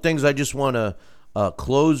 couple things I just want to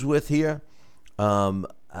close with here.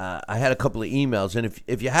 I had a couple of emails, and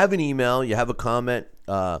if you have an email, you have a comment,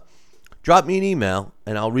 drop me an email,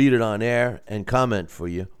 and I'll read it on air and comment for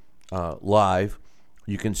you live.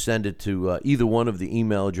 You can send it to either one of the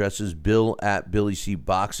email addresses,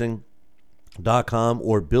 bill@billycboxing.com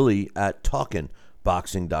or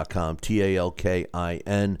billy@talkinboxing.com,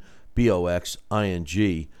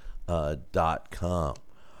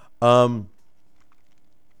 TalkinBoxing.com.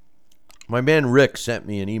 My man Rick sent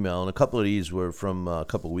me an email, and a couple of these were from a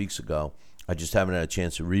couple of weeks ago. I just haven't had a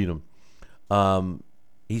chance to read them.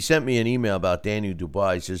 He sent me an email about Daniel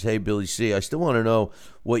Dubois. He says, "Hey, Billy C, I still want to know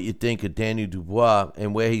what you think of Daniel Dubois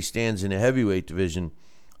and where he stands in the heavyweight division.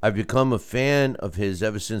 I've become a fan of his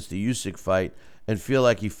ever since the Usyk fight and feel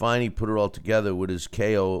like he finally put it all together with his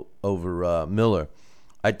KO over Miller.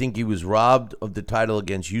 I think he was robbed of the title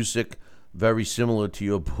against Usyk, very similar to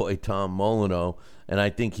your boy Tom Molyneux, and I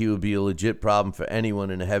think he would be a legit problem for anyone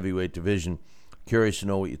in the heavyweight division. Curious to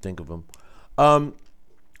know what you think of him."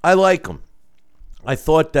 I like him. I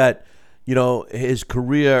thought that, his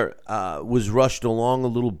career was rushed along a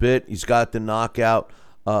little bit. He's got the knockout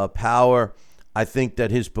power. I think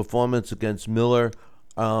that his performance against Miller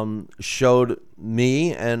showed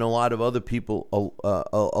me and a lot of other people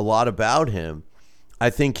a lot about him.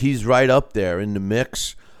 I think he's right up there in the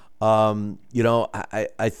mix. I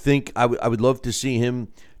think I would love to see him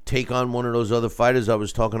take on one of those other fighters I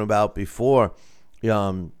was talking about before.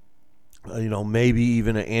 Maybe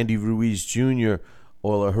even an Andy Ruiz Jr.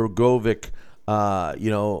 or a Hrgovic,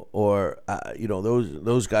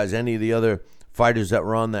 those guys, any of the other fighters that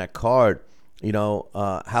were on that card. How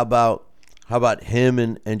about him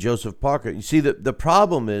and Joseph Parker? You see, the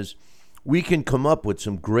problem is we can come up with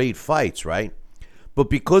some great fights, right? But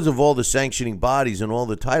because of all the sanctioning bodies and all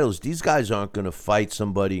the titles, these guys aren't going to fight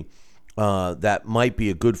somebody that might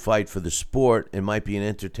be a good fight for the sport and might be an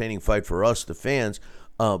entertaining fight for us, the fans.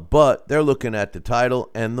 But they're looking at the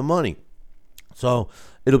title and the money. So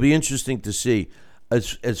it'll be interesting to see.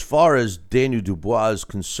 As far as Daniel Dubois is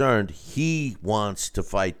concerned, he wants to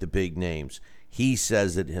fight the big names. He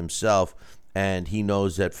says it himself, and he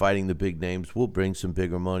knows that fighting the big names will bring some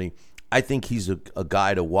bigger money. I think he's a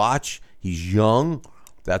guy to watch. He's young.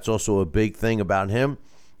 That's also a big thing about him.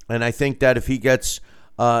 And I think that if he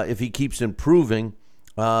keeps improving,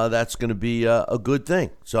 that's going to be a good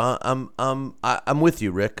thing. So I'm with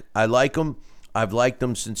you, Rick. I like him. I've liked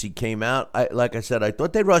him since he came out. Like I said, I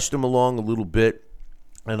thought they rushed him along a little bit,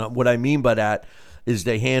 and what I mean by that is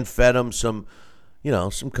they hand-fed him some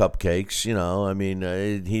cupcakes.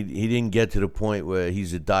 He didn't get to the point where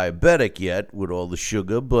he's a diabetic yet with all the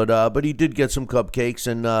sugar, but he did get some cupcakes,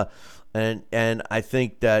 and I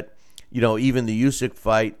think that even the Usyk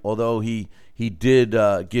fight, although he did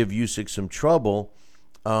give Usyk some trouble.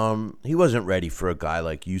 He wasn't ready for a guy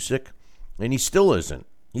like Usyk, and he still isn't.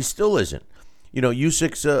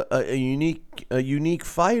 Usyk's a unique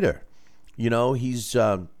fighter. He's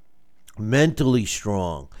mentally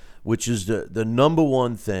strong, which is the number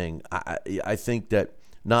one thing I think that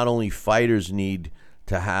not only fighters need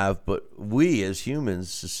to have, but we as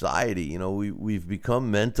humans, society, we've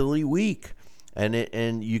become mentally weak,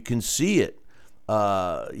 and you can see it.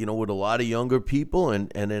 With a lot of younger people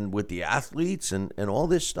and then with the athletes and all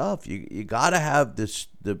this stuff, you got to have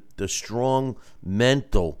the strong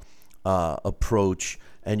mental approach,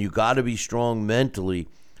 and you got to be strong mentally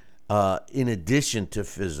in addition to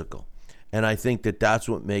physical. And I think that's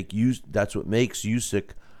what makes Usyk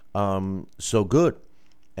so good.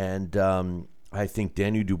 And I think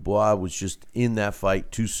Daniel Dubois was just in that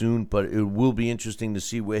fight too soon, but it will be interesting to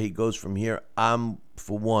see where he goes from here. I'm,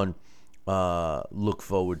 for one, look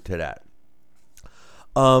forward to that.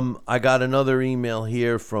 I got another email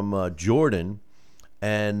here from Jordan,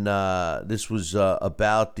 and this was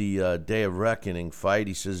about the Day of Reckoning fight.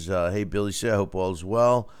 He says, "Hey, Billy C, I hope all is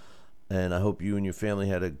well, and I hope you and your family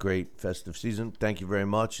had a great festive season. Thank you very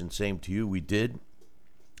much, and same to you. We did."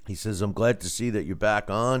 He says, "I'm glad to see that you're back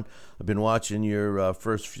on. I've been watching your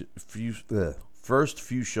first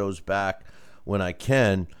few shows back when I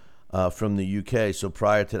can." From the UK. So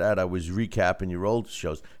prior to that, I was recapping your old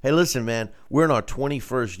shows. Hey, listen, man, we're in our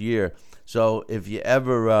 21st year. So if you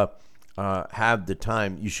ever have the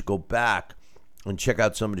time, you should go back and check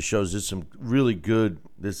out some of the shows. There's some really good,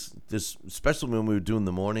 this especially when we were doing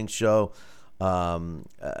the morning show.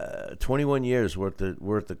 21 years worth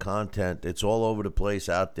of content. It's all over the place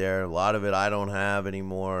out there. A lot of it I don't have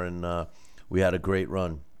anymore, and we had a great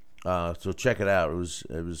run. So check it out. It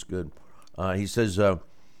was good. He says,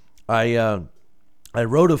 I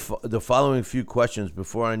wrote the following few questions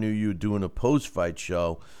before I knew you were doing a post-fight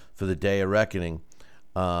show for the Day of Reckoning,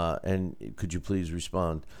 and could you please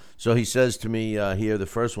respond? So he says to me here, the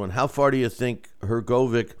first one, how far do you think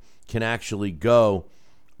Hrgovic can actually go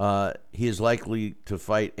He is likely to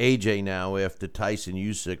fight AJ now after Tyson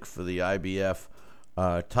Usyk for the IBF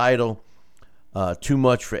title. Too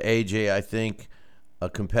much for AJ, I think. A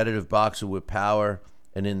competitive boxer with power,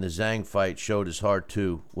 and in the Zhang fight showed his heart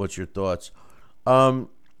too. What's your thoughts? Well,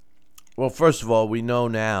 first of all, we know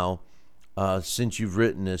now, since you've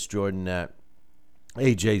written this, Jordan, that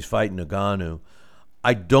AJ's fighting Ngannou.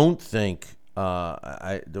 I don't think,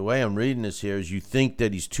 the way I'm reading this here is you think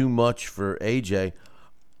that he's too much for AJ.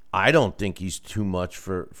 I don't think he's too much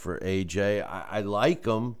for AJ. I like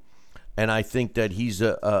him, and I think that he's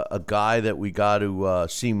a guy that we got to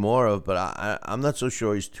see more of, but I'm not so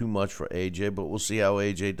sure he's too much for AJ, but we'll see how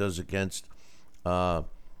AJ does against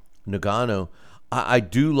Ngannou. I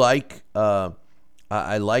do like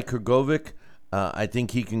I like Hrgovic. I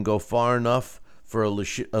think he can go far enough for a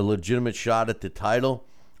legitimate shot at the title.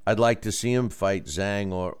 I'd like to see him fight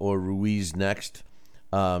Zhang or Ruiz next.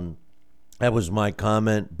 That was my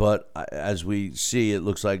comment, but as we see, it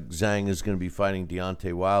looks like Zhang is going to be fighting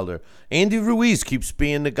Deontay Wilder. Andy Ruiz keeps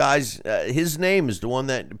being the guy's, his name is the one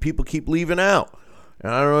that people keep leaving out,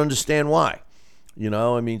 and I don't understand why.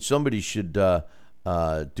 I mean, somebody should do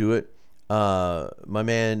it. My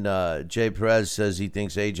man Jay Perez says he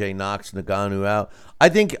thinks AJ knocks Ngannou out. I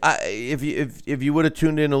think if you would have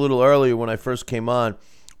tuned in a little earlier when I first came on,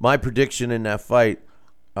 my prediction in that fight,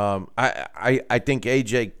 I think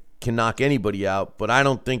AJ can knock anybody out, but I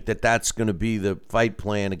don't think that that's going to be the fight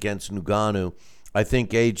plan against Ngannou. I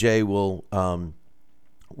think AJ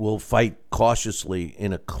will fight cautiously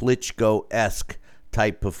in a Klitschko-esque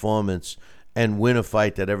type performance and win a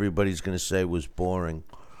fight that everybody's going to say was boring.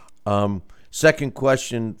 Second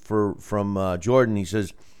question from Jordan. He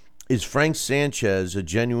says, is Frank Sanchez a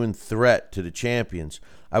genuine threat to the champions?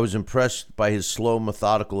 I was impressed by his slow,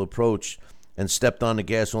 methodical approach and stepped on the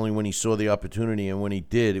gas only when he saw the opportunity, and when he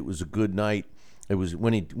did, it was a good night. It was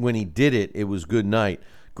when he did it, it was good night.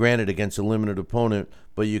 Granted, against a limited opponent,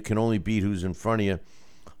 but you can only beat who's in front of you.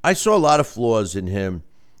 I saw a lot of flaws in him,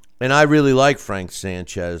 and I really like Frank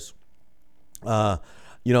Sanchez.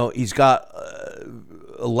 He's got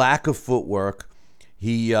a lack of footwork.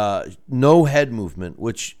 He no head movement,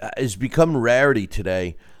 which has become rarity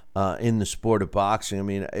today in the sport of boxing. I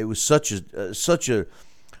mean, it was such a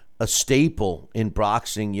staple in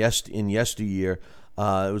boxing in yesteryear.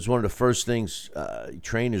 It was one of the first things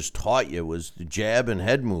trainers taught you was the jab and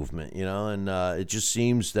head movement, and it just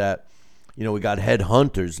seems that, we got head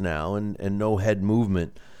hunters now and no head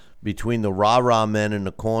movement between the rah-rah men in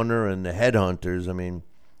the corner and the head hunters. I mean,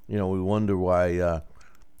 we wonder why,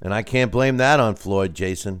 and I can't blame that on Floyd,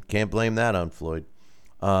 Jason. Can't blame that on Floyd.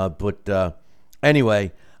 But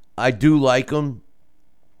anyway, I do like him.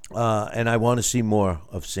 And I want to see more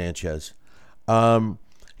of Sanchez.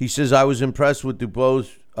 He says, I was impressed with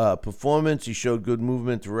Dubois' performance. He showed good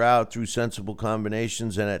movement through sensible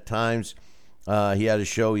combinations, and at times he had to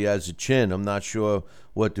show he has a chin. I'm not sure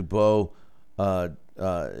what Dubois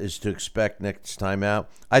is to expect next time out.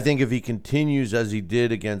 I think if he continues as he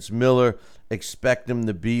did against Miller, expect him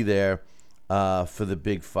to be there for the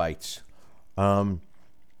big fights.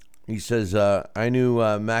 He says, I knew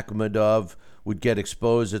Makhmudov would get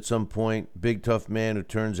exposed at some point. Big, tough man who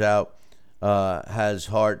turns out has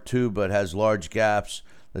heart too, but has large gaps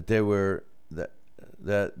that there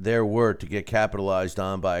were to get capitalized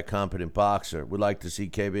on by a competent boxer. Would like to see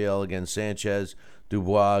KBL against Sanchez,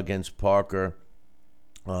 Dubois against Parker.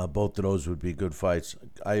 Both of those would be good fights.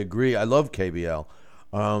 I agree. I love KBL.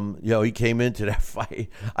 He came into that fight.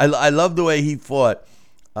 I love the way he fought.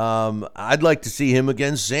 I'd like to see him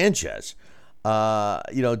against Sanchez.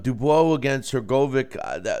 Dubois against Hrgovic,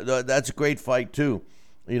 that's a great fight too.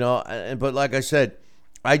 But like I said,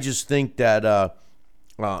 I just think that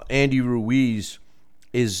Andy Ruiz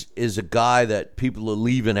is a guy that people are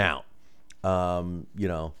leaving out. But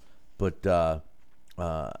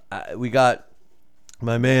we got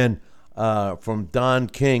my man from Don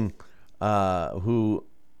King, who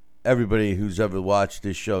everybody who's ever watched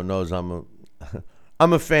this show knows I'm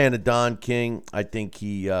a fan of Don King. I think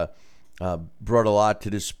he brought a lot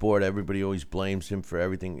to this sport. Everybody always blames him for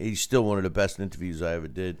everything. He's still one of the best interviews I ever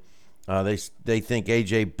did. They think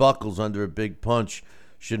AJ buckles under a big punch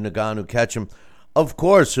should Ngannou catch him. Of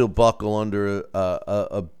course he'll buckle under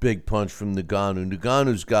a big punch from Ngannou.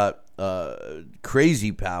 Ngannou's got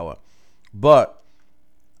crazy power. But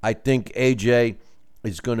I think AJ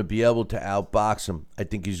is going to be able to outbox him. I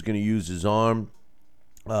think he's going to use his arm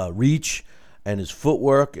reach and his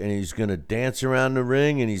footwork, and he's going to dance around the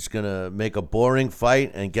ring, and he's going to make a boring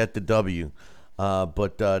fight and get the W.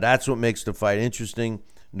 But that's what makes the fight interesting.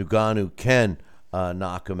 Ngannou can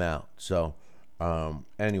knock him out. So,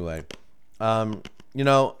 anyway,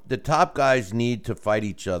 the top guys need to fight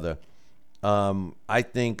each other. I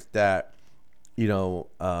think that,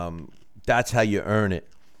 that's how you earn it.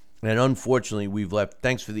 And unfortunately, we've left.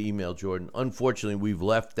 Thanks for the email, Jordan. Unfortunately, we've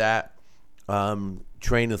left that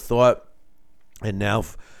train of thought. And now,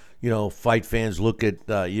 fight fans look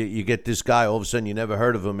at, you get this guy, all of a sudden you never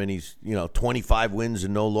heard of him, and he's, 25 wins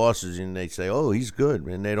and no losses, and they say, oh, he's good.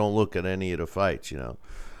 And they don't look at any of the fights,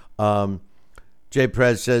 Jay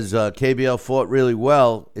Prez says, KBL fought really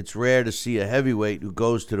well. It's rare to see a heavyweight who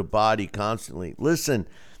goes to the body constantly. Listen,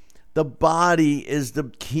 the body is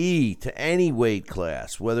the key to any weight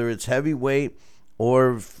class, whether it's heavyweight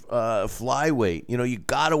or flyweight. You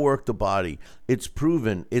got to work the body. It's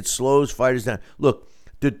proven. It slows fighters down. Look,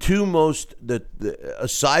 the two most,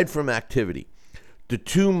 aside from activity, the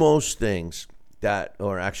two most things that,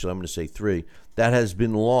 or actually I'm going to say three, that has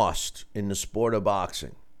been lost in the sport of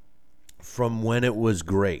boxing from when it was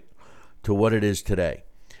great to what it is today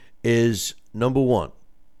is, number one,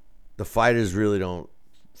 the fighters really don't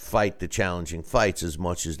fight the challenging fights as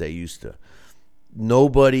much as they used to.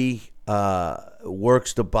 Nobody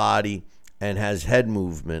works the body and has head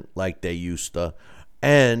movement like they used to,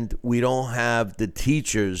 and we don't have the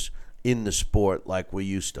teachers in the sport like we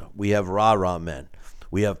used to. We have rah-rah men.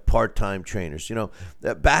 We have part-time trainers.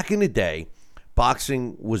 Back in the day,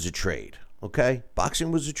 boxing was a trade, okay?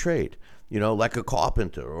 Boxing was a trade, like a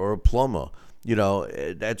carpenter or a plumber.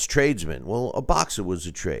 That's tradesmen. Well, a boxer was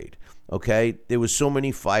a trade, okay? There was so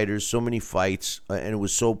many fighters, so many fights, and it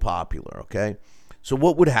was so popular, okay? So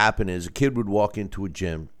what would happen is a kid would walk into a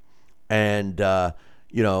gym and,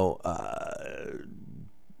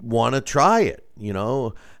 want to try it,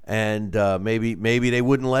 and maybe they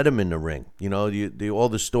wouldn't let him in the ring. All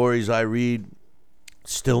the stories I read,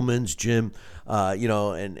 Stillman's gym,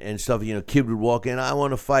 and stuff, kid would walk in, I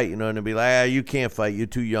want to fight, and they'd be like, you can't fight, you're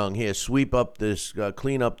too young. Here, sweep up this,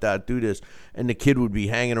 clean up that, do this. And the kid would be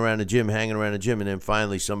hanging around the gym, and then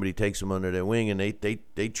finally somebody takes him under their wing and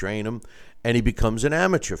they train him, and he becomes an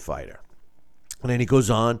amateur fighter. And then he goes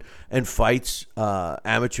on and fights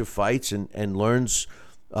amateur fights and learns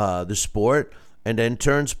the sport, and then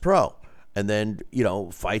turns pro. And then,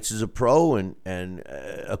 fights as a pro and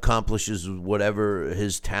accomplishes whatever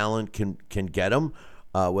his talent can get him,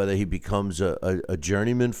 whether he becomes a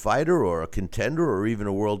journeyman fighter or a contender or even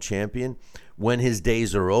a world champion. When his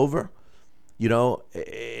days are over,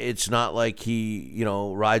 it's not like he,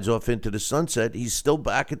 rides off into the sunset. He's still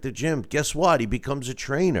back at the gym. Guess what? He becomes a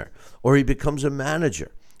trainer, or he becomes a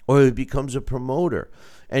manager, or he becomes a promoter.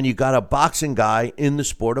 And you got a boxing guy in the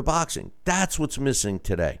sport of boxing. That's what's missing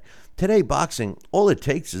today. Today, boxing, all it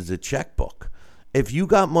takes is a checkbook. If you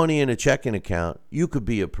got money in a checking account, you could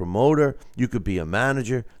be a promoter, you could be a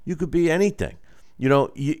manager, you could be anything. You know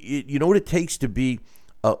what it takes to be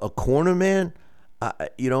a corner man?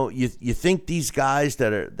 You think these guys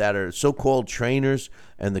that are so-called trainers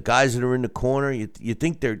and the guys that are in the corner, you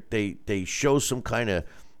think they show some kind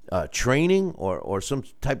of training or some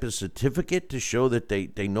type of certificate to show that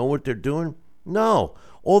they know what they're doing? No.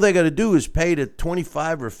 All they got to do is pay the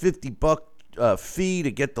 $25 or $50 fee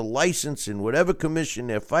to get the license in whatever commission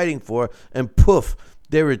they're fighting for, and poof,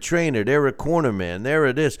 they're a trainer, they're a corner man, they're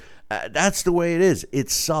a this. That's the way it is.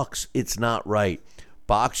 It sucks. It's not right.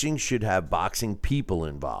 Boxing should have boxing people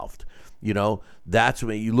involved. That's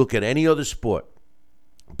when you look at any other sport,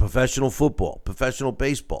 professional football, professional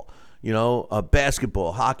baseball,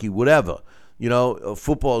 basketball, hockey, whatever.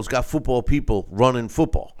 Football's got football people running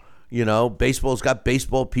football. Baseball's got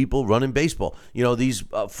baseball people running baseball. These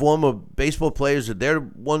former baseball players, they're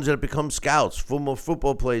ones that become scouts. Former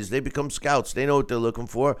football players, they become scouts. They know what they're looking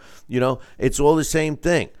for. It's all the same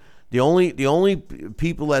thing. The only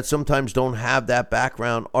people that sometimes don't have that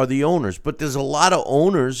background are the owners. But there's a lot of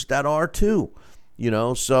owners that are too.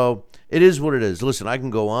 So it is what it is. Listen, I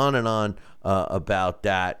can go on and on about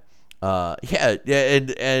that.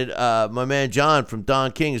 And my man John from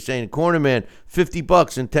Don King is saying, corner man,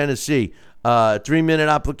 $50 in Tennessee, 3-minute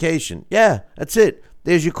application. Yeah, that's it.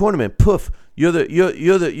 There's your corner man. Poof, you're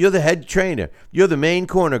the head trainer. You're the main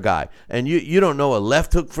corner guy, and you don't know a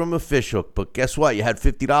left hook from a fish hook. But guess what? You had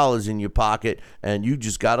 $50 in your pocket, and you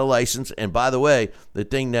just got a license. And by the way, the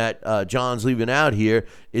thing that John's leaving out here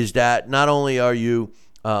is that not only are you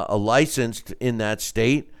a licensed in that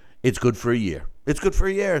state, it's good for a year. It's good for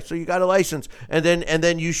a year, so you got a license, and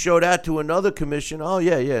then you show that to another commission. Oh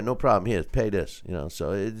yeah, no problem. Here, pay this.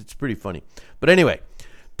 So it's pretty funny. But anyway,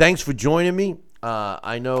 thanks for joining me.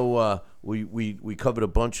 I know we covered a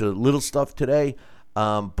bunch of little stuff today,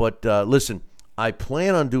 but listen, I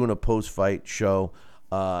plan on doing a post-fight show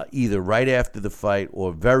either right after the fight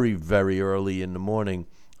or very, very early in the morning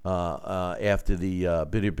after the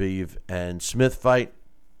Bitterbeeve and Smith fight.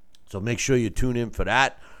 So make sure you tune in for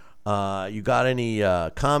that. You got any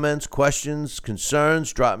comments, questions,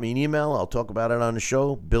 concerns, drop me an email. I'll talk about it on the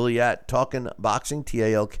show. Billy at talkinboxing,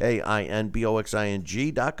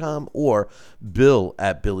 TalkinBoxing.com, or Bill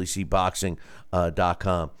at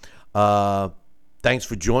BillyCBoxing.com. Thanks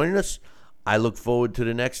for joining us. I look forward to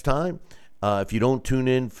the next time. If you don't tune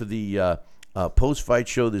in for the post-fight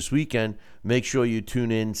show this weekend, make sure you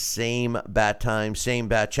tune in same bat time, same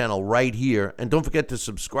bat channel right here. And don't forget to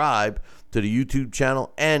subscribe to the YouTube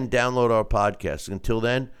channel and download our podcast. Until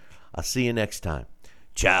then, I'll see you next time.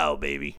 Ciao, baby.